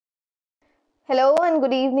Hello and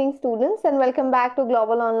good evening students, and welcome back to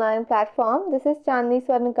Global Online Platform. This is Chandni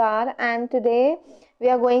Swarnikar, and today we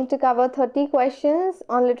are going to cover 30 questions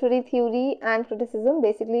on literary theory and criticism,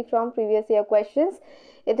 basically from previous year questions.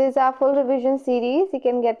 It is our full revision series. You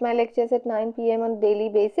can get my lectures at 9 PM on daily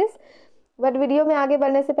basis. But video में आगे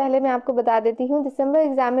बढ़ने से पहले मैं आपको बता देती हूँ, दिसंबर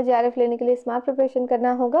एग्जाम में JRF लेने के लिए स्मार्ट प्रिपरेशन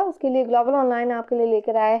करना होगा। उसके लिए ग्लोबल ऑनलाइन आपके लिए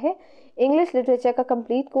लेकर आया है इंग्लिश लिटरेचर का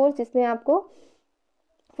कंप्लीट कोर्स, जिसमें आपको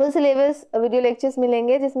फुल सिलेबस वीडियो लेक्चर्स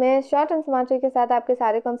मिलेंगे, जिसमें शॉर्ट एंड स्मार्ट ट्रिक के साथ आपके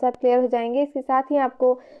सारे कॉन्सेप्ट क्लियर हो जाएंगे। इसके साथ ही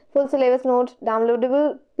आपको full syllabus notes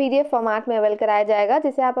downloadable PDF format में अवेल कराया जाएगा,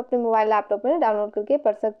 जिसे आप अपने मोबाइल लैपटॉप में डाउनलोड करके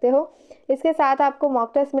पढ़ सकते हो। इसके साथ आपको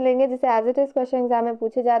मॉक टेस्ट मिलेंगे, जिसे as it is question exam में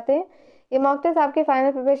पूछे जाते हैं। ये मॉक टेस्ट आपके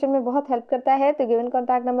फाइनल प्रिपरेशन में बहुत हेल्प करता है, तो गिवन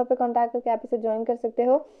कॉन्टैक्ट नंबर पर कॉन्टैक्ट करके आप इसे ज्वाइन कर सकते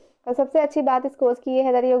हो। और सबसे अच्छी बात इस कोर्स की ये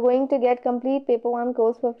है that you are going to get complete paper 1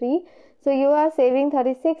 course for free, so you are saving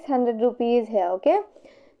 3600 rupees है। ओके,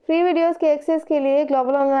 फ्री वीडियोस के एक्सेस के लिए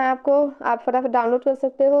ग्लोबल ऑनलाइन ऐप को आप फटाफट डाउनलोड कर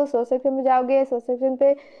सकते हो। सोर्स सेक्शन में जाओगे, सोर्स सेक्शन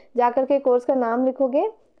पे जाकर के कोर्स का नाम लिखोगे,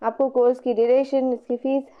 आपको कोर्स की ड्यूरेशन, इसकी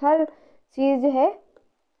फीस, हर चीज़ जो है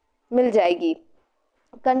मिल जाएगी।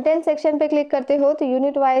 कंटेंट सेक्शन पे क्लिक करते हो तो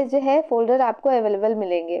यूनिट वाइज जो है फोल्डर आपको अवेलेबल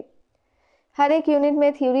मिलेंगे। हर एक यूनिट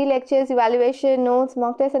में theory lectures, evaluation, notes,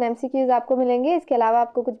 mock test और MCQs आपको मिलेंगे। इसके अलावा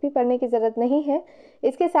आपको कुछ भी पढ़ने की ज़रूरत नहीं है।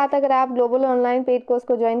 इसके साथ अगर आप ग्लोबल ऑनलाइन पेड कोर्स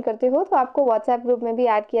को ज्वाइन करते हो तो आपको व्हाट्सएप ग्रुप में भी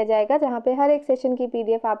ऐड किया जाएगा, जहाँ पे हर एक सेशन की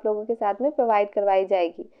PDF आप लोगों के साथ में प्रोवाइड करवाई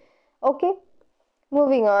जाएगी। Okay,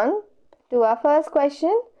 moving on to our first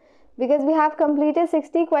question, because we have completed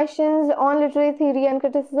 60 questions on literary theory and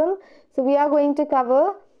criticism, so we are going to cover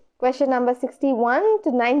question number 61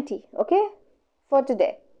 to 90, okay, for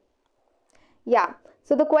today. Yeah,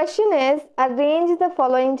 so the question is, arrange the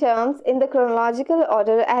following terms in the chronological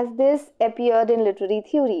order as this appeared in literary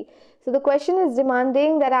theory. So the question is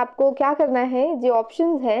demanding that आपको क्या करना है, जो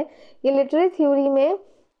options हैं ये literary theory में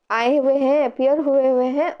आए हुए हैं, अपियर हुए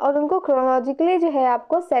हैं, और उनको क्रोनोलॉजिकली जो है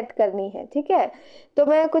आपको सेट करनी है। ठीक है, तो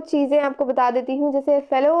मैं कुछ चीज़ें आपको बता देती हूँ। जैसे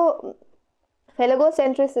फेलोगो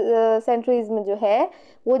सेंट्रिज्म जो है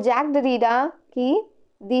वो जैक डरीडा की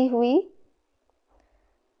दी हुई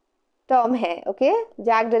टर्म है। ओके,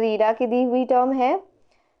 जैक डरीडा की दी हुई टर्म है,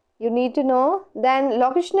 you need to know. Then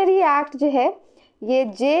लोकेशनरी act जो है ये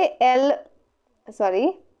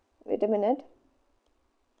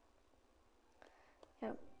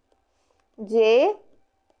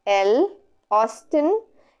J.L. ऑस्टिन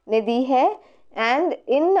ने दी है, एंड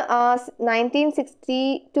इन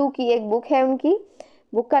 1962 की एक बुक है, उनकी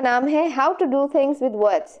बुक का नाम है how to do things with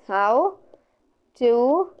words, how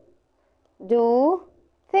to do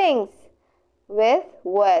things with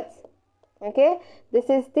words. Okay, this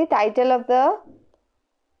is the title of the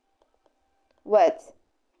words.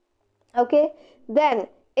 Okay, then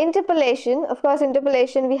interpolation, of course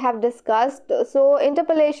interpolation we have discussed. So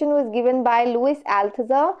interpolation was given by Louis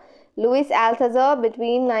Althusser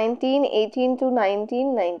between 1918 to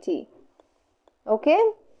 1990. Okay,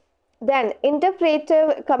 then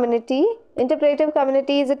interpretive community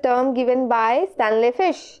is a term given by Stanley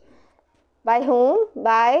Fish. By whom?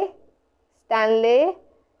 By Stanley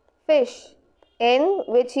Fish. In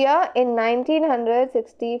which year? In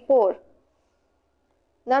 1964.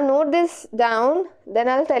 Now note this down, then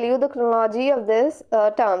I'll tell you the chronology of this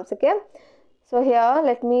terms. Okay, so here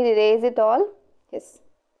let me erase it all. Yes,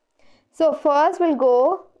 so first we'll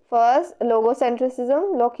go logocentrism,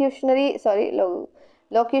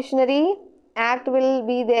 locutionary act will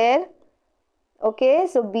be there. Okay,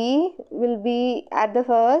 so B will be at the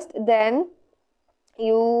first, then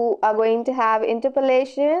you are going to have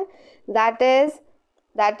interpolation, that is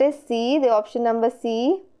C, the option number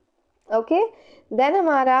C. Okay, then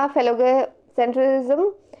हमारा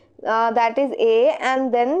phallogocentrism, that is A,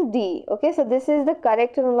 and then D. Okay, so this is the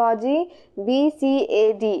correct chronology, B, C,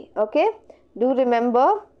 A, D. Okay, do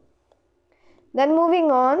remember. Then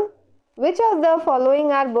moving on, which of the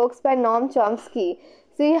following are books by Noam Chomsky?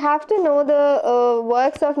 So you have to know the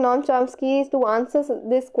works of Noam Chomsky to answer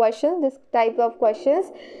this question, this type of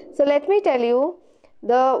questions. So let me tell you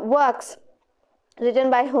the works written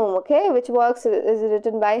by whom. Okay, which works is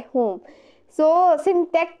written by whom? So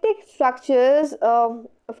syntactic structures,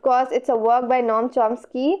 of course it's a work by Noam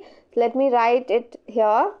Chomsky. Let me write it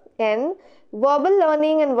here. And verbal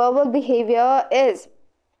learning and verbal behavior is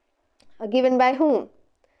given by whom?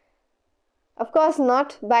 Of course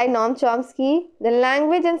not by Noam Chomsky. The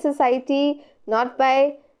language and society, not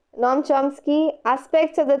by Noam Chomsky.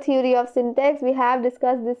 Aspects of the theory of syntax, we have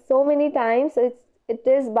discussed this so many times, so It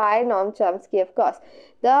is by Noam Chomsky, of course.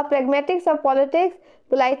 The Pragmatics of Politics,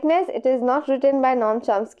 Politeness, it is not written by Noam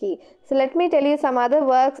Chomsky. So let me tell you some other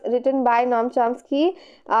works written by Noam Chomsky.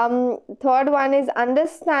 Third one is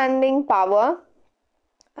Understanding Power.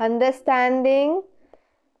 Understanding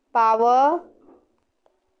Power.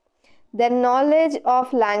 Then Knowledge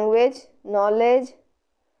of Language. Knowledge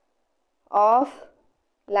of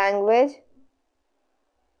Language.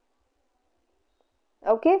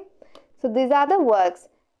 Okay, so these are the works.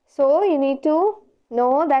 So you need to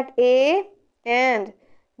know that A and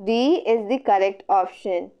D is the correct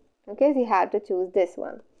option. Okay, so you have to choose this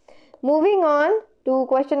one. Moving on to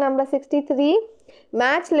question number 63.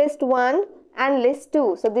 Match list 1 and list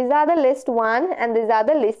 2. So these are the list 1 and these are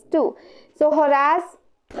the list 2. So Horace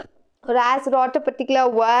wrote a particular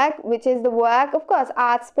work, which is the work, of course,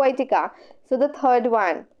 Ars Poetica. So the third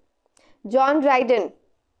one. John Dryden.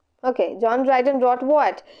 Okay, John Dryden wrote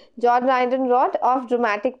what? John Dryden wrote of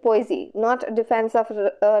dramatic poesy, not defense of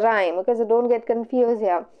rhyme. Okay, so don't get confused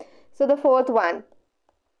here. So the fourth one.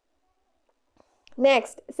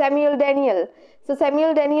 Next, Samuel Daniel. So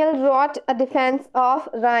Samuel Daniel wrote a defense of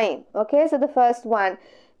rhyme. Okay, so the first one.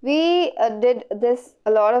 We did this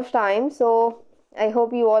a lot of times, so I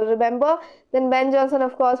hope you all remember. Then Ben Jonson,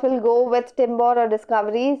 of course, will go with Timber or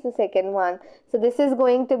Discovery, is the second one. So this is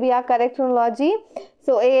going to be our correct chronology.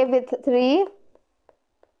 So A with 3,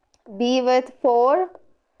 B with 4,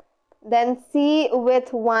 then C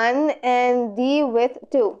with 1 and D with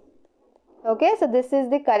 2. Okay, so this is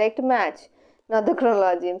the correct match, not the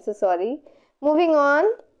chronology. I'm so sorry. Moving on.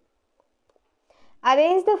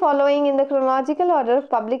 Arrange the following in the chronological order of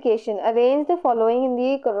publication. Arrange the following in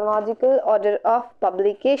the chronological order of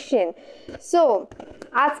publication. So,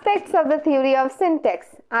 aspects of the theory of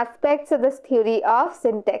syntax. Aspects of this theory of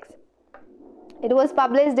syntax. It was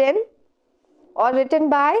published in or written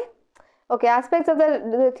by. Okay, aspects of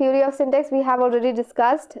the theory of syntax we have already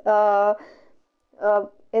discussed in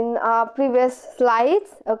our previous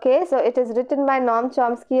slides. Okay, so it is written by Noam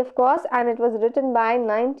Chomsky, of course, and it was written by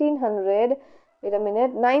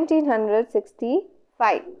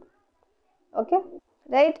 1965. Okay,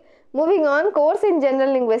 right. Moving on, Course in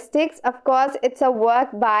General Linguistics. Of course, it's a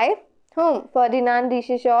work by whom? Ferdinand de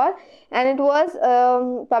Saussure, and it was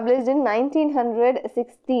published in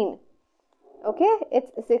 1916. Okay,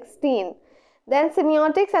 it's 16. Then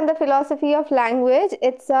Semiotics and the Philosophy of Language.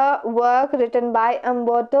 It's a work written by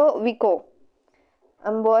Umberto Eco.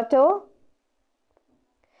 Umberto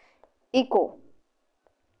Eco.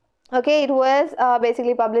 Okay, it was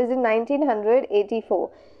basically published in 1984.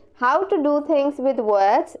 How to do things with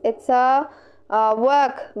words. It's a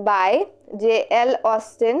work by J.L.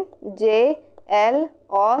 Austin. J.L.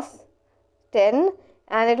 Austin,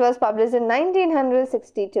 and it was published in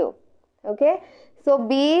 1962. Okay, so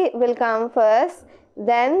B will come first.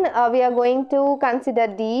 Then we are going to consider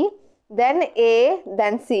D, then A,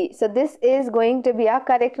 then C. So this is going to be our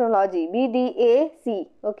correct chronology. B, D, A, C.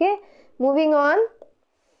 Okay, moving on.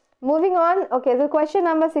 Okay, so question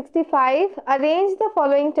number 65. Arrange the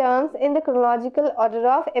following terms in the chronological order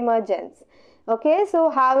of emergence. Okay,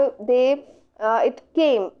 so how they it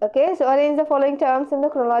came. Okay, so arrange the following terms in the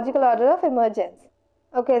chronological order of emergence.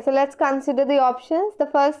 Okay, so let's consider the options. The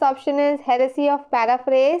first option is heresy of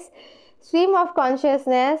paraphrase, stream of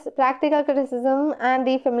consciousness, practical criticism, and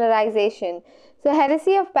defamiliarization. So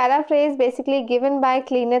heresy of paraphrase basically given by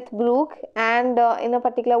Kenneth Brooke, and in a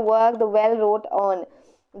particular work, The Well wrote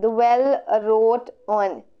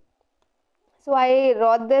on. So I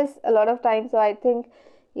wrote this a lot of times, so I think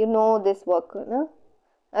you know this work, no?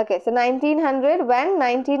 Okay, so 1900, when?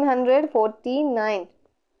 1949.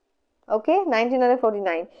 Okay,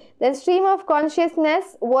 1949. Then stream of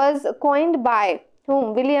consciousness was coined by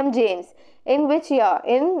whom? William James. In which year?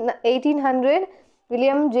 In 1800,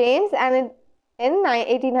 William James, and in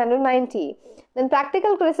 1890. Then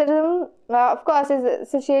practical criticism, of course, is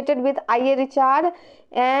associated with I.A. Richard,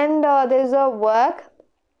 and there is a work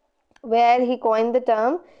where he coined the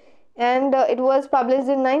term, and it was published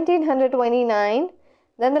in 1929.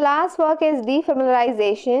 Then the last work is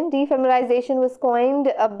defamiliarization. Defamiliarization was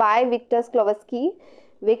coined by Victor Shklovsky.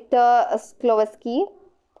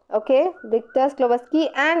 Okay, Victor Shklovsky,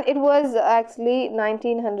 and it was actually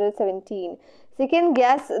 1917. So you can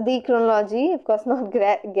guess the chronology, of course not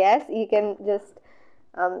guess, you can just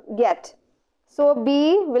get. So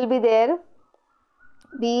B will be there,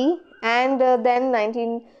 B, and then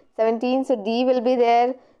 1917, so D will be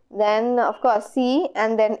there, then of course C,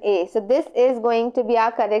 and then A. So this is going to be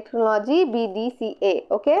our correct chronology, B, D, C, A.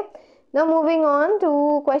 Okay, now moving on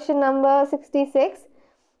to question number 66.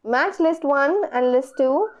 Match list 1 and list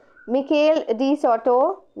 2. Michael de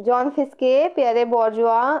Soto, John Fiske, Pierre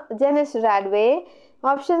Bourgeois, Janice Radway.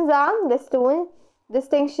 Options are this two: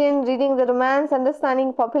 distinction, reading the romance,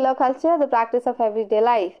 understanding popular culture, the practice of everyday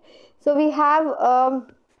life. So we have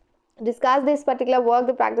discussed this particular work,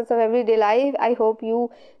 the practice of everyday life. I hope you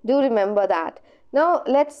do remember that. Now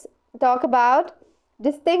let's talk about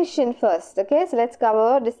distinction first. Okay, so let's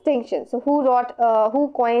cover distinction. So who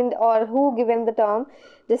coined or who given the term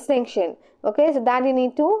distinction? Okay, so that you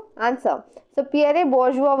need to answer. So Pierre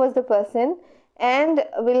Bourgeois was the person, and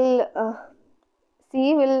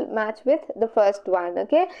C will match with the first one.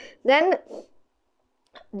 Okay, then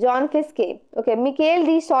John Fiske. Okay, Michael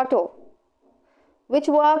de Soto. Which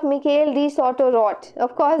work Michael de Soto wrote?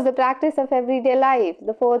 Of course, the practice of everyday life,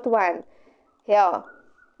 the fourth one here.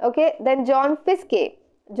 Okay, then John Fiske.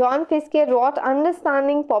 John Fiske wrote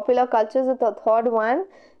Understanding Popular Cultures, the third one.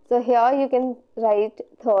 So here you can write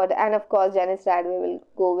third, and of course Janice Radway will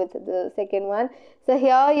go with the second one. So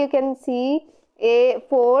here you can see A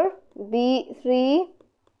 4, B 3,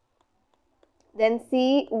 then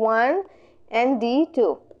C 1 and D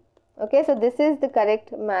 2. Okay, so this is the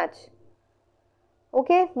correct match.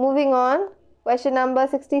 Okay, moving on. Question number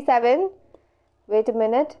 67. Wait a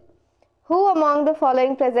minute. Who among the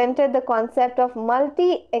following presented the concept of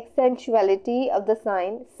multi-essentiality of the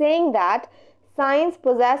sign, saying that signs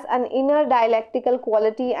possess an inner dialectical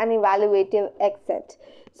quality and evaluative accent?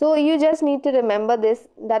 So you just need to remember this,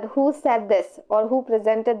 that who said this or who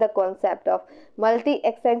presented the concept of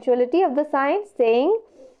multi-essentiality of the sign, saying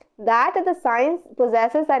that the sign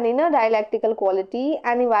possesses an inner dialectical quality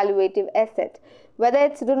and evaluative asset. Whether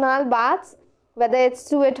it's Donald Barthes, whether it's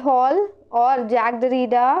Stuart Hall, or Jacques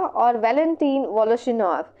Derrida, or Valentin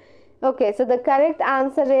Voloshinov. Okay, so the correct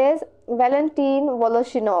answer is Valentin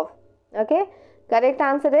Voloshinov. Okay, correct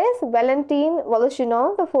answer is Valentin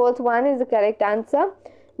Voloshinov. The fourth one is the correct answer.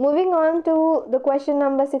 Moving on to the question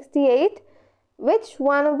number 68. Which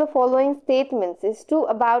one of the following statements is true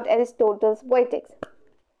about Aristotle's Poetics?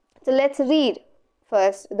 So let's read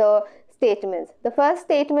first the statements. The first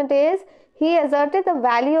statement is, he asserted the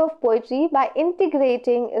value of poetry by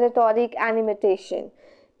integrating rhetoric and imitation.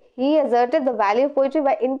 He asserted the value of poetry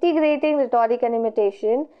by integrating rhetoric and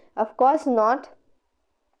imitation. Of course not.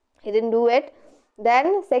 He didn't do it.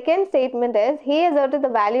 Then second statement is, he asserted the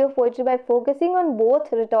value of poetry by focusing on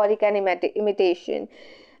both rhetoric and imitation.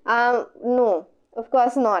 No, of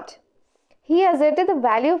course not. He asserted the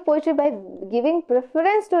value of poetry by giving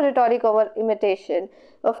preference to rhetoric over imitation.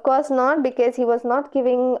 Of course not, because he was not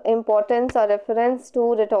giving importance or reference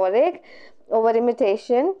to rhetoric over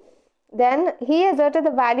imitation. Then he asserted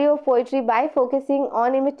the value of poetry by focusing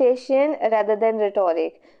on imitation rather than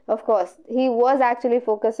rhetoric. Of course, he was actually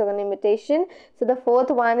focused on imitation. So the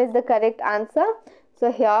fourth one is the correct answer.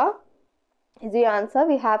 So here is the answer.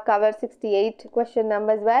 We have covered 68 question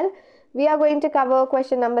number as well. We are going to cover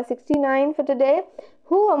question number 69 for today.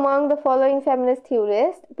 Who among the following feminist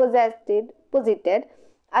theorists posited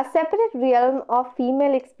a separate realm of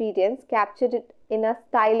female experience captured in a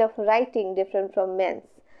style of writing different from men's?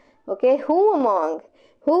 Okay, who among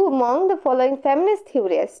the following feminist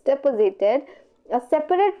theorists posited a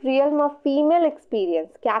separate realm of female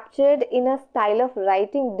experience captured in a style of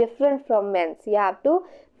writing different from men's? You have to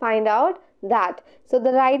find out that. So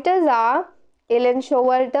the writers are Ellen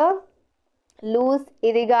Showalter, Luz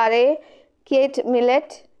Irigaray, Kate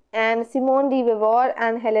Millett, and Simone de Beauvoir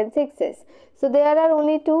and Helen Sixes. So there are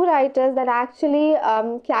only two writers that actually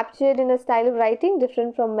captured in a style of writing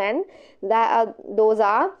different from men. Those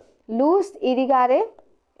are Luz Irigaray,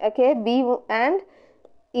 okay, B and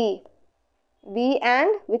E. B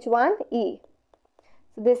and which one? E.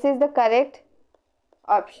 So this is the correct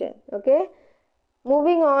option. Okay.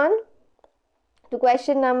 Moving on to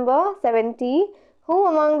question number 70. Who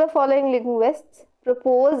among the following linguists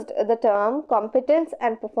proposed the term competence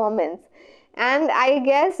and performance? And I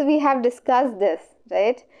guess we have discussed this,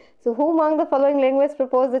 right? So who among the following linguists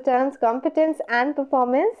proposed the terms competence and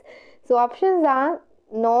performance? So options are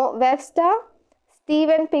Noah Webster,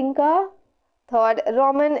 Steven Pinker, third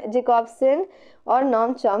Roman Jacobson, or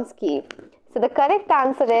Noam Chomsky. So the correct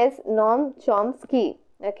answer is Noam Chomsky.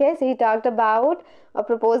 Okay, so he talked about or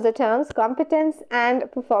proposed the terms competence and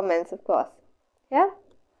performance, of course. Yeah,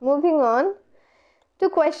 moving on to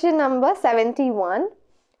question number 71.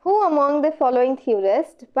 Who among the following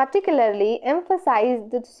theorists particularly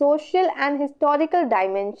emphasized the social and historical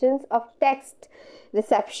dimensions of text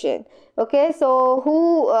reception? Okay, so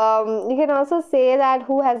who, you can also say that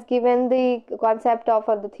who has given the concept of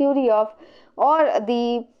or the theory of, or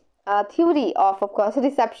the theory of course,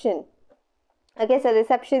 reception. Okay, so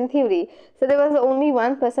reception theory. So there was only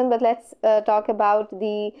one person, but let's talk about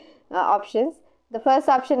the options. The first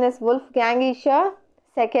option is Wolfgang Ischer,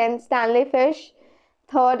 second Stanley Fish,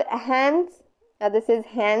 third Hans, this is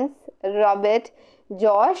Hans, Robert,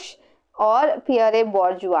 Josh, or Pierre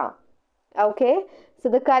Bourgeois. Okay, so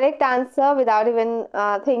the correct answer, without even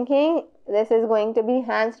thinking, this is going to be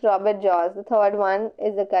Hans Robert Josh. The third one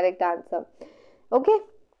is the correct answer. Okay,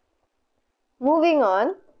 moving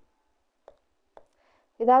on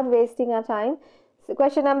without wasting our time. So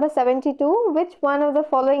question number 72, which one of the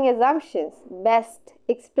following assumptions best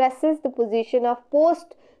expresses the position of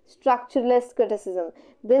post-structuralist criticism?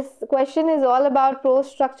 This question is all about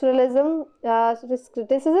post-structuralism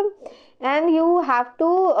criticism, and you have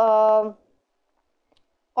to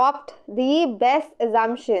opt the best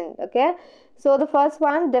assumption. Okay, so the first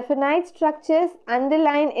one, definite structures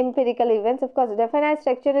underline empirical events. Of course, definite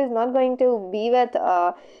structure is not going to be with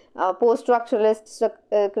post-structuralist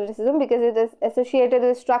criticism because it is associated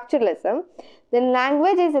with structuralism. Then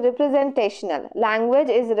language is representational. Language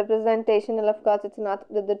is representational. Of course, it's not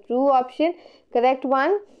the true option. Correct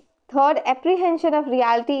one. Third, apprehension of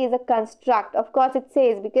reality is a construct. Of course, it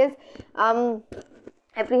says because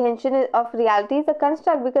apprehension of reality is a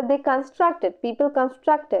construct because they construct it, people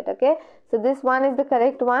construct it. Okay, so this one is the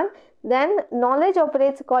correct one. Then knowledge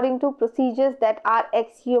operates according to procedures that are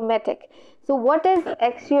axiomatic. So what is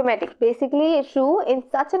axiomatic? Basically true in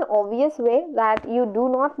such an obvious way that you do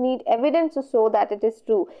not need evidence to show that it is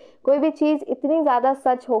true. कोई भी चीज इतनी ज़्यादा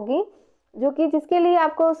सच होगी जो कि जिसके लिए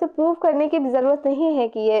आपको उसे प्रूव करने की ज़रूरत नहीं है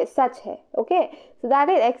कि ये सच है. Okay, so that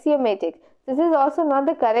is axiomatic. This is also not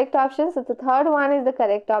the correct option. So the third one is the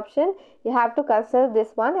correct option. You have to consider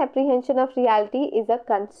this one. Apprehension of reality is a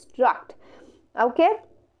construct. Okay.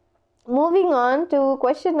 Moving on to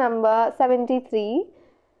question number 73.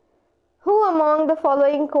 Who among the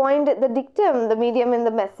following coined the dictum, the medium in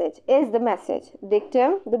the message? Is the message.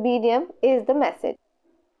 Dictum, the medium, is the message.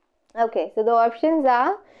 Okay, so the options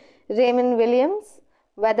are Raymond Williams,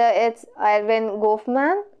 whether it's Erwin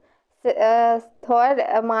Goffman, third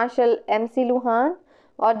Marshall M.C. Lujan,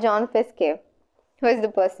 or John Fiske. Who is the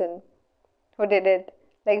person who did it?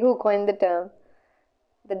 Like who coined the term?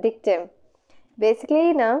 The dictum.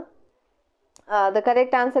 Basically, now the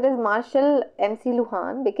correct answer is Marshall M.C.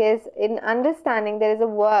 Lujan, because in understanding there is a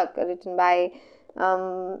work written by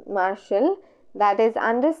Marshall, that is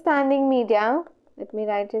Understanding Media. Let me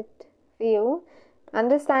write it for you.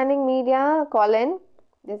 Understanding Media, colon,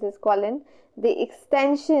 this is colon, the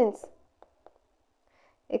extensions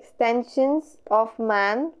of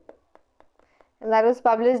man, and that was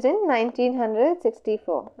published in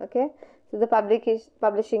 1964. Okay, so the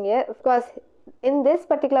publishing year. Of course, in this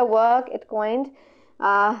particular work it coined,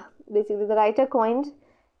 basically the writer coined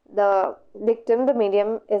the dictum, the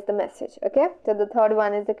medium is the message. Okay, so the third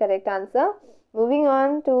one is the correct answer. Moving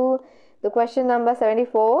on to the question number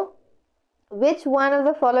 74. Which one of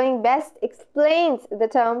the following best explains the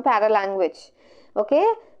term paralanguage? Okay,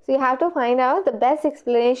 so you have to find out the best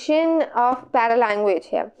explanation of paralanguage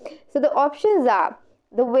here. So the options are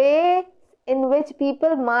the way in which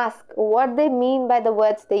people mask what they mean by the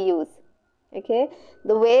words they use. Okay,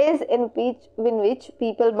 the ways in which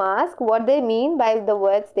people mask what they mean by the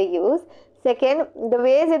words they use. Second, the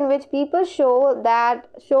ways in which people show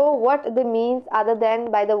what they mean other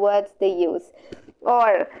than by the words they use.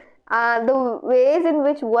 Or the ways in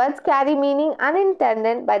which words carry meaning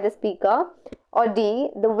unintended by the speaker. Or D,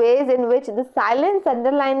 the ways in which the silence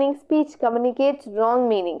underlining speech communicates wrong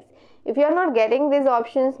meanings. If you are not getting these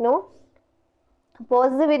options, no,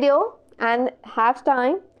 pause the video and have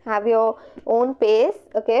time, have your own pace,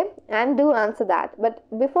 okay, and do answer that. But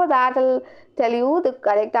before that, I'll tell you the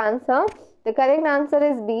correct answer. The correct answer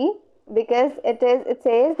is B, because it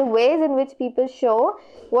says the ways in which people show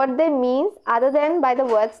what they mean other than by the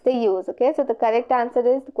words they use. Okay, so the correct answer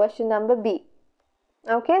is question number B.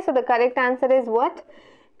 Okay, so the correct answer is what?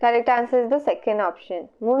 Correct answer is the second option.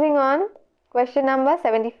 Moving on, question number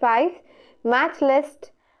 75. Match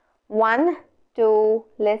list 1 to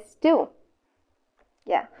list 2.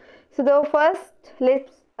 Yeah, so the first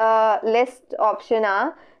list option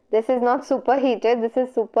are, this is not superheated, this is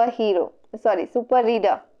superhero. Sorry, super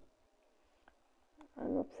reader.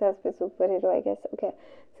 I'm obsessed with superhero, I guess. Okay,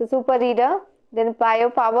 so super reader, then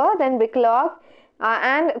power, then brick lock,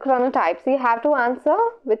 and chronotype. So you have to answer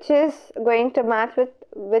which is going to match with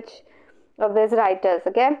which of these writers.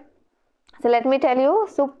 Okay, so let me tell you,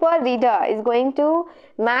 super reader is going to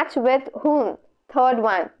match with whom? Third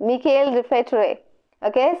one, Michael Refetri.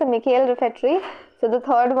 Okay, so Michael Refetri. So the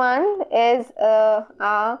third one is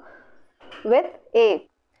with A.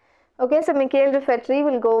 Okay, so Mikhail Rafferty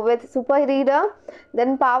will go with super reader.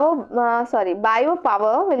 Then biopower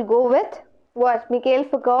will go with what? Mikhail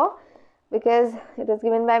Foucault, because it was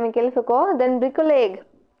given by Mikhail Foucault. Then bricolage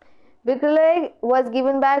was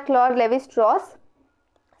given by Claude Lévi-Strauss.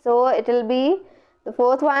 So it will be the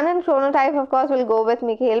fourth one. And chronotype, of course, will go with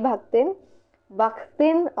Mikhail Bakhtin.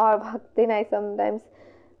 I sometimes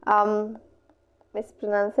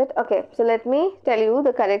mispronounce it. Okay, so let me tell you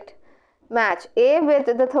the correct match. A with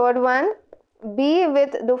the third one, B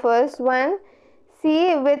with the first one,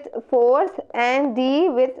 C with fourth, and D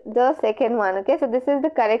with the second one. Okay, so this is the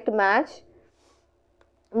correct match.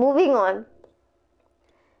 Moving on.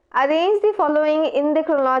 Arrange the following in the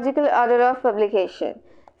chronological order of publication.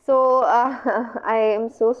 So I am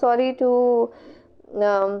so sorry to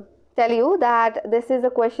tell you that this is a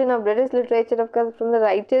question of British literature, of course, from the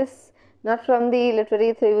writers, not from the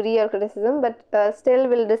literary theory or criticism, but still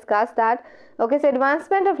we'll discuss that. Okay, so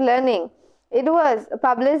Advancement of Learning, it was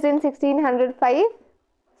published in 1605.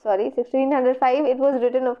 It was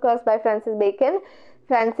written, of course, by Francis Bacon.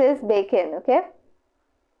 Okay.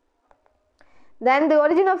 Then The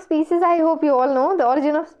Origin of Species, I hope you all know. The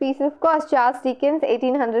Origin of Species, of course, Charles Dickens,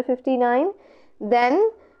 1859.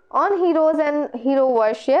 Then On Heroes and Hero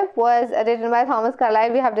Worship was written by Thomas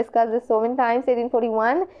Carlyle. We have discussed this so many times,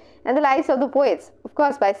 1841. And The Lives of the Poets, of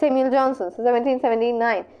course, by Samuel Johnson, so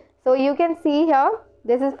 1779. So you can see here,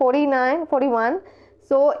 this is 41.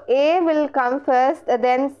 So A will come first,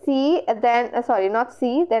 then C, then not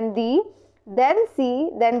C, then D, then C,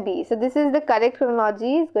 then B. So this is the correct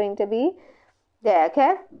chronology, is going to be there.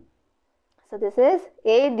 Okay, so this is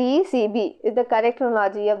A, D, C, B is the correct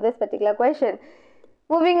chronology of this particular question.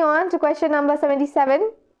 Moving on to question number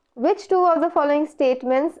 77. Which two of the following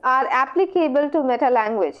statements are applicable to meta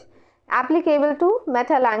language?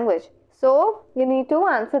 So you need to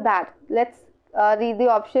answer that. Let's read the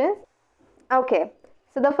options. Okay,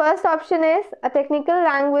 so the first option is a technical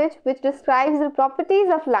language which describes the properties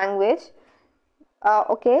of language.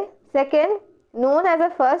 Okay, second, known as a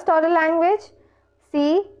first order language.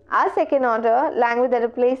 C, a second order language that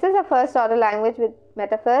replaces a first order language with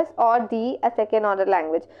metaphors. Or D, a second order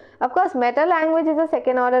language. Of course, meta language is a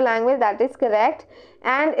second order language, that is correct,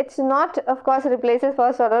 and it's not, of course, replaces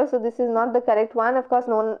first order, so this is not the correct one. Of course,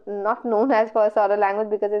 not known as first order language,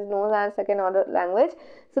 because it's known as second order language.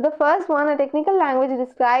 So the first one, a technical language,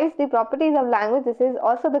 describes the properties of language. This is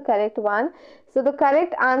also the correct one. So the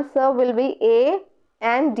correct answer will be A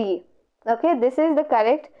and D. Okay, this is the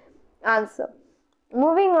correct answer.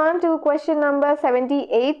 Moving on to question number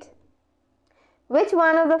 78. Which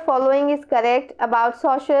one of the following is correct about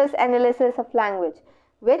Saussures' analysis of language?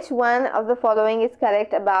 Which one of the following is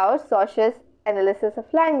correct about Saussures' analysis of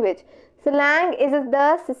language? Slang is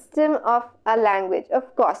the system of a language.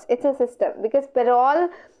 Of course, it's a system, because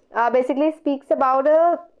Perrault basically speaks about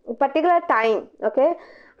a particular time, okay,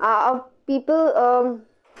 of people.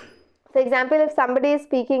 For example, if somebody is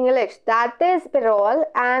speaking English, that is Perrault,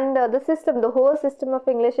 and the whole system of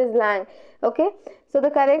English is slang. Okay, so the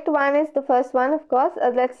correct one is the first one, of course.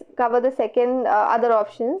 Let's cover the second other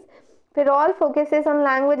options. Perrault focuses on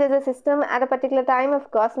language as a system at a particular time.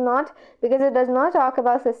 Of course not, because it does not talk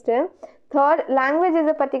about system. Third, language is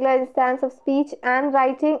a particular instance of speech and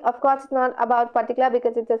writing. Of course, it's not about particular,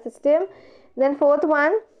 because it's a system. Then fourth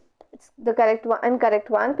one, it's the correct one, incorrect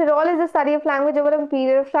one. Perrault is the study of language over a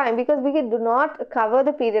period of time, because we do not cover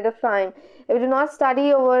the period of time. We do not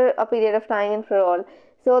study over a period of time in Perrault.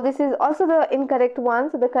 So this is also the incorrect one.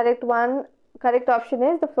 So the correct option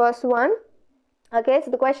is the first one. Okay,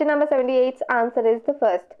 so the question number 78's answer is the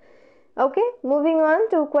first. Okay, moving on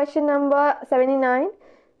to question number 79.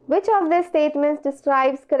 Which of these statements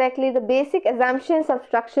describes correctly the basic assumptions of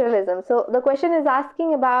structuralism? So the question is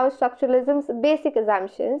asking about structuralism's basic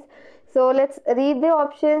assumptions. So let's read the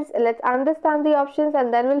options, let's understand the options,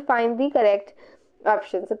 and then we'll find the correct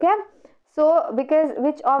options. Okay, so because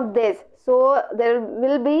which of this? So there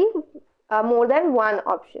will be more than one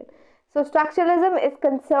option. So structuralism is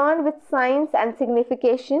concerned with science and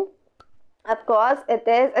signification. Of course, it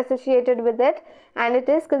is associated with it, and it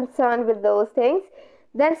is concerned with those things.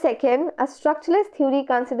 Then second, a structuralist theory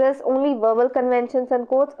considers only verbal conventions and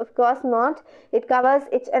quotes. Of course not. It covers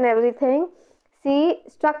each and everything. See,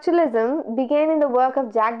 structuralism began in the work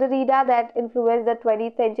of Jacques Derrida that influenced the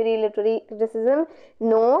 20th century literary criticism.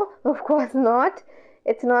 No, of course not.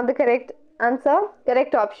 It's not the correct answer.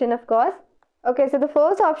 Correct option, of course. Okay, so the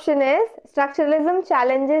first option is structuralism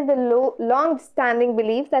challenges the long-standing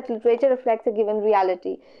belief that literature reflects a given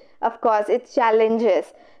reality. Of course, it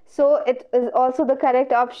challenges. So it is also the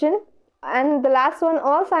correct option. And the last one,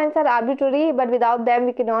 all signs are arbitrary, but without them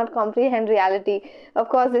we cannot comprehend reality. Of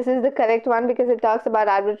course, this is the correct one because it talks about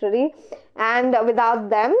arbitrary, and without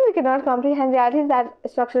them we cannot comprehend reality. That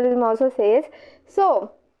structuralism also says.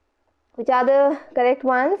 So, which are the correct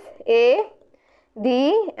ones? A,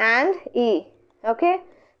 D, and E. Okay,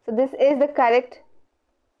 so this is the correct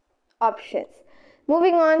options.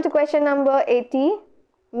 Moving on to question number 80.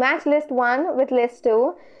 Match list 1 with list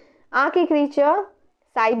 2. Archy creature,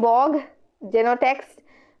 cyborg, genotext,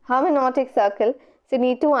 hermeneutic circle. So you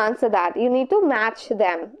need to answer that. You need to match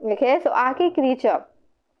them. Okay, so archy creature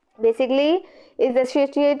basically is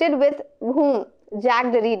associated with whom?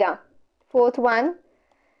 Jacques Derrida. Fourth one.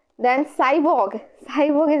 Then cyborg.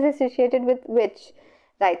 Cyborg is associated with which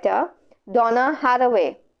writer? Donna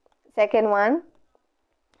Haraway. Second one.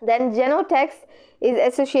 Then genotext is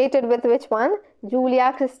associated with which one?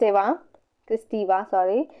 Julia Kristeva,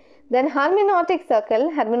 sorry. Then hermeneutic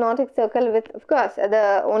circle with, of course,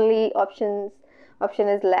 the only option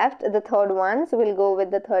is left, the third one. So we'll go with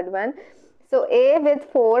the third one. So A with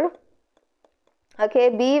 4, okay,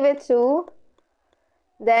 B with 2,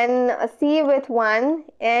 then C with 1,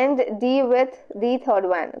 and D with the third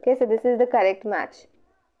one. Okay, so this is the correct match.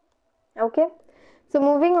 Okay. So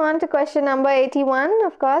moving on to question number 81,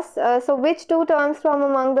 of course. So which two terms from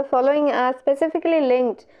among the following are specifically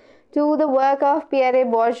linked to the work of Pierre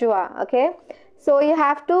Bourdieu? Okay. So you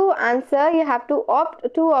have to answer, you have to opt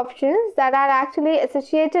two options that are actually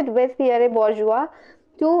associated with Pierre Bourdieu,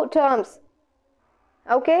 two terms.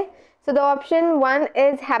 Okay. So the option 1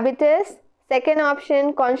 is habitus, second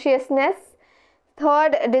option consciousness,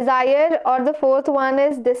 third desire, or the fourth one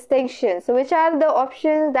is distinction. So which are the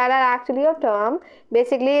options that are actually a term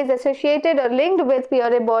basically is associated or linked with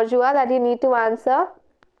Pierre Bourdieu that you need to answer,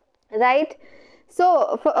 right?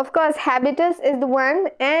 So of course habitus is the one,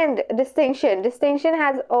 and distinction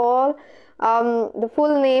has all the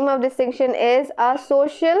full name of distinction is a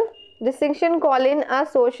social distinction, colon a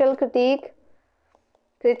social critique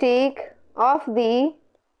of the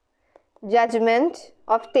judgment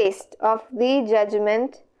of taste,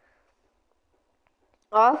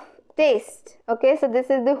 Okay, so this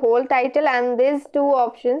is the whole title, and these two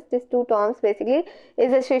options, these two terms basically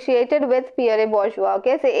is associated with Pierre Bourdieu.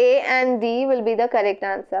 Okay, so A and D will be the correct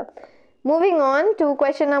answer. Moving on to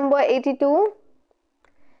question number 82.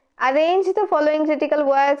 Arrange the following critical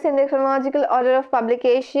works in the chronological order of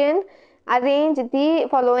publication. Arrange the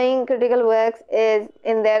following critical works is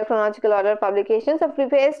in their chronological order of publication. So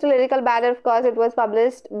Preface to Lyrical Ballet, of course, it was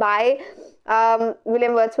published by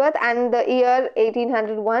William Wordsworth, and the year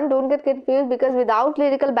 1801. Don't get confused, because Without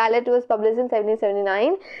Lyrical Ballet it was published in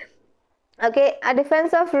 1779. Okay, A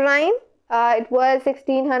Defense of Rhyme, it was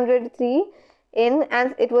 1603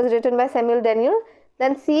 and it was written by Samuel Daniel.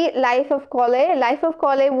 Then C, Life of Cole. Life of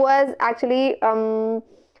Cole was actually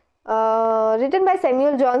written by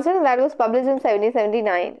Samuel Johnson, that was published in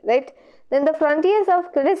 1779, right? Then the Frontiers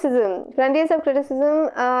of Criticism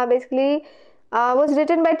basically was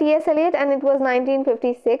written by T.S. Eliot, and it was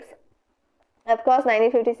 1956, of course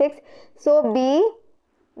 1956. So B,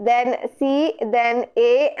 then C, then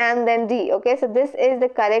A, and then D. Okay, so this is the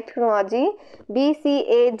correct chronology, B, C,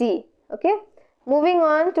 A, D. Okay, moving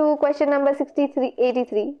on to question number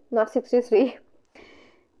 83, not 63.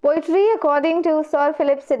 Poetry, according to Sir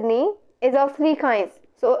Philip Sidney, is of three kinds.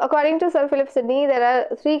 So according to Sir Philip Sidney, there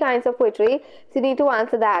are three kinds of poetry. So you need to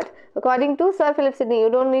answer that. According to Sir Philip Sidney, you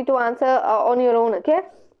don't need to answer on your own. Okay.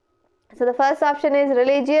 So the first option is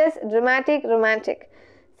religious, dramatic, romantic.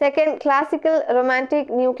 Second, classical, romantic,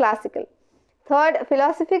 new classical. Third,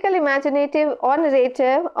 philosophical, imaginative, or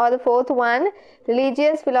narrative. Or the fourth one,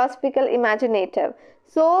 religious, philosophical, imaginative.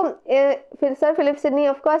 So Sir Philip Sidney,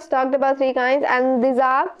 of course, talked about three kinds, and these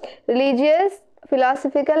are religious,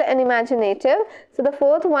 philosophical, and imaginative. So the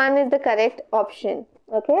fourth one is the correct option.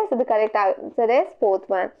 Okay, so the correct answer is fourth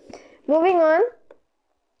one. Moving on,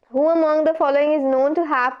 who among the following is known to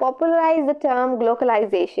have popularized the term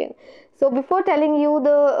globalization? So before telling you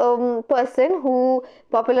the person who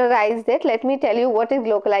popularized it, let me tell you what is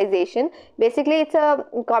globalization. Basically, it's a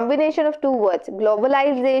combination of two words,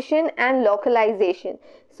 globalization and localization.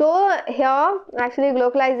 So here, actually,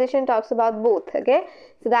 globalization talks about both. Okay,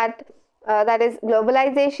 so that is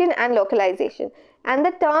globalization and localization. And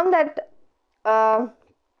the term that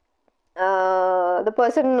the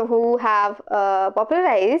person who have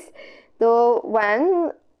popularized, the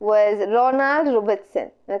one was Ronald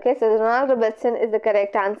Robertson. Okay, so Ronald Robertson is the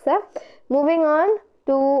correct answer. Moving on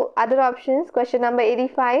to other options, question number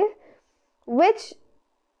 85. Which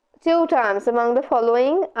two terms among the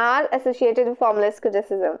following are associated with formalist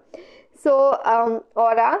criticism? So,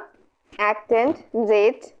 aura, actant,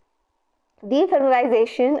 narrate,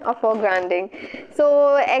 Defamiliarization or foregrounding.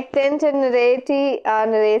 So actent and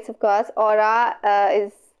narrates, of course. Aura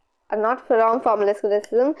is not from formalist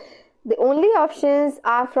criticism. The only options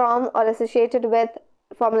are from or associated with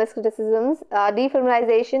formalist criticisms,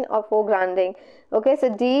 defamiliarization or foregrounding. Okay, so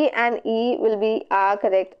D and E will be our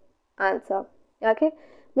correct answer. Okay,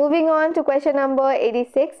 moving on to question number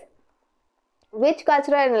 86. Which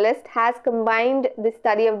cultural analyst has combined the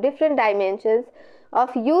study of different dimensions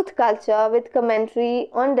of youth culture with commentary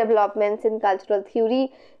on developments in cultural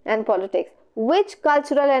theory and politics? Which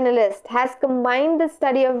cultural analyst has combined the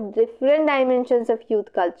study of different dimensions of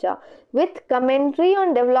youth culture with commentary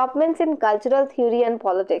on developments in cultural theory and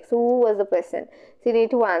politics? Who was the person? So you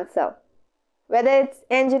need to answer. Whether it's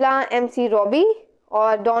Angela M.C. Robbie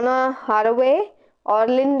or Donna Haraway or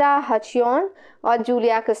Linda Hutchion or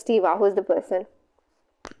Julia Kristeva. Who is the person?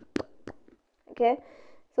 Okay,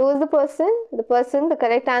 so who is the person? The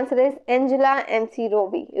correct answer is Angela M.C.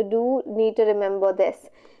 Robbie. You do need to remember this.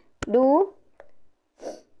 Do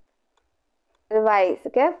revise.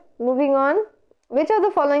 Okay, moving on. Which of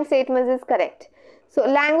the following statements is correct? So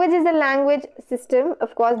language is a language system.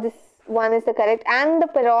 Of course, this one is the correct, and the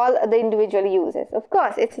parole the individual uses. Of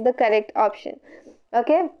course, it's the correct option.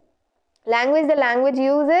 Okay, language the language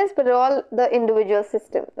uses, parole the individual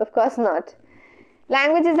system. Of course not.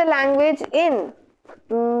 Language is a language in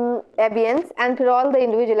abeyance and parole the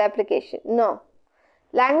individual application. No.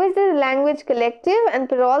 Language is a language collective and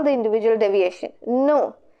parole the individual deviation.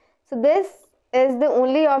 No. So this is the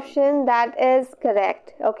only option that is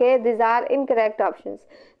correct. Okay, these are incorrect options.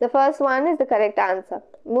 The first one is the correct answer.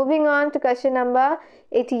 Moving on to question number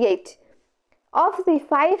 88. Of the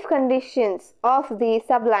 5 conditions of the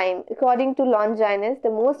sublime, according to Longinus, the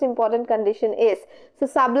most important condition is, so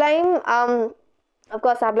sublime, of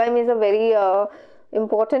course, sublime is a very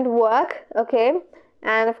important work, okay,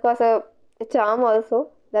 and of course a term also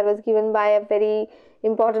that was given by a very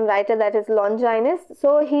important writer, that is Longinus.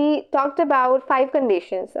 So he talked about 5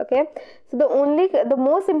 conditions, okay. So the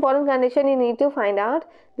most important condition you need to find out.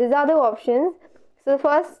 These are the options. So the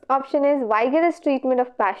first option is vigorous treatment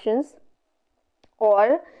of passions,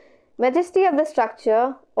 or majesty of the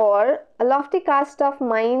structure, or a lofty cast of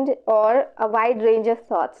mind, or a wide range of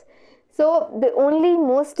thoughts. So the only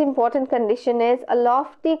most important condition is a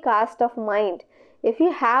lofty cast of mind. If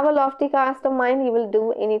you have a lofty cast of mind, you will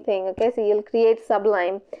do anything. Okay, so you'll create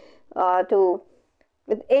sublime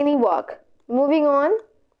with any work. Moving on.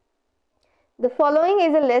 The following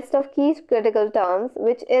is a list of key critical terms,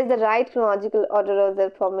 which is the right chronological order of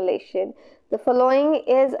their formulation. The following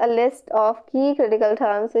is a list of key critical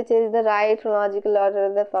terms, which is the right chronological order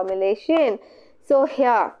of the formulation. So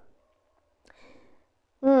here,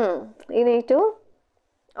 you need to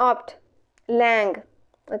opt Lang.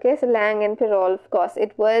 Okay, so Lang and Perrault, of course,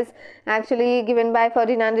 it was actually given by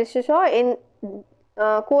Ferdinand de Saussure in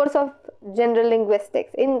course of general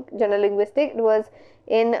linguistics. In general linguistics, it was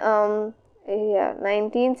in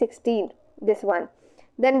 1916. This one.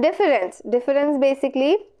 Then difference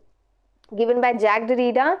basically given by Jacques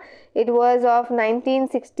Derrida. It was of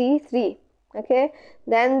 1963. Okay,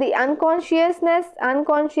 then the unconscious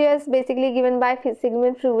basically given by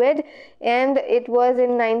Sigmund Freud, and it was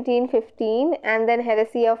in 1915. And then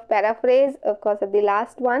heresy of paraphrase, of course, the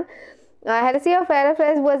last one. Heresy of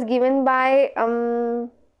paraphrase was given by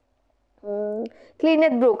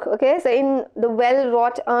Kenneth Brooke. Okay, so in the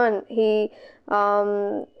well-wrought urn, he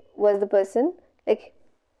was the person like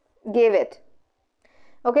gave it.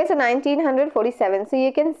 Okay, so 1947. So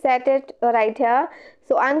you can set it right here.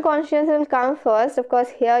 So unconscious will come first. Of course,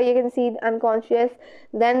 here you can see unconscious.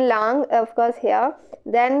 Then Lang, of course, here.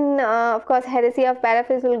 Then, of course, heresy of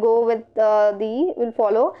paraphrase will go with will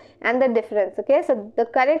follow, and the difference. Okay, so the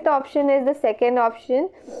correct option is the second option.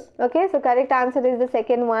 Okay, so correct answer is the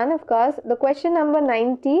second one. Of course, the question number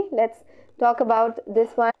 90. Let's talk about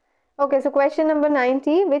this one. Okay, so question number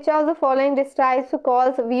 90. Which of the following describes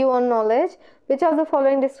Foucault's view on knowledge? Which of the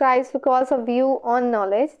following describes Foucault's view on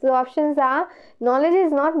knowledge? The options are: knowledge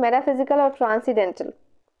is not metaphysical or transcendental.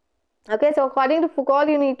 Okay, so according to Foucault,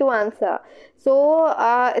 you need to answer. So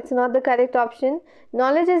it's not the correct option.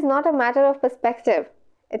 Knowledge is not a matter of perspective.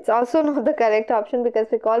 It's also not the correct option because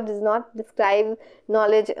Foucault does not describe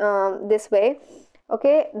knowledge this way.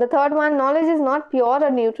 Okay, the third one, knowledge is not pure or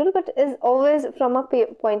neutral, but is always from a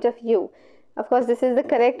point of view. Of course, this is the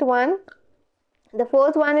correct one. The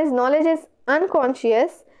fourth one is knowledge is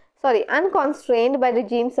unconstrained by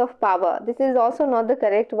regimes of power. This is also not the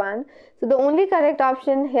correct one. So the only correct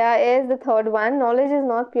option here is the third one. Knowledge is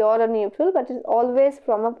not pure or neutral, but is always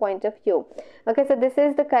from a point of view. Okay, so this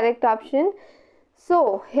is the correct option.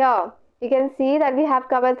 So here, You can see that we have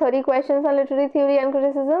covered 30 questions on literary theory and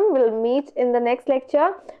criticism. We'll meet in the next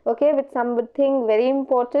lecture, okay, with something very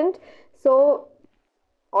important. So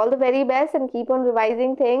all the very best and keep on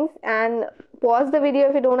revising things, and pause the video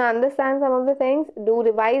if you don't understand some of the things. Do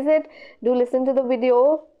revise it, do listen to the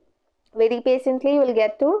video very patiently. You will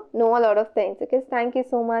get to know a lot of things. Okay, thank you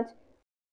so much.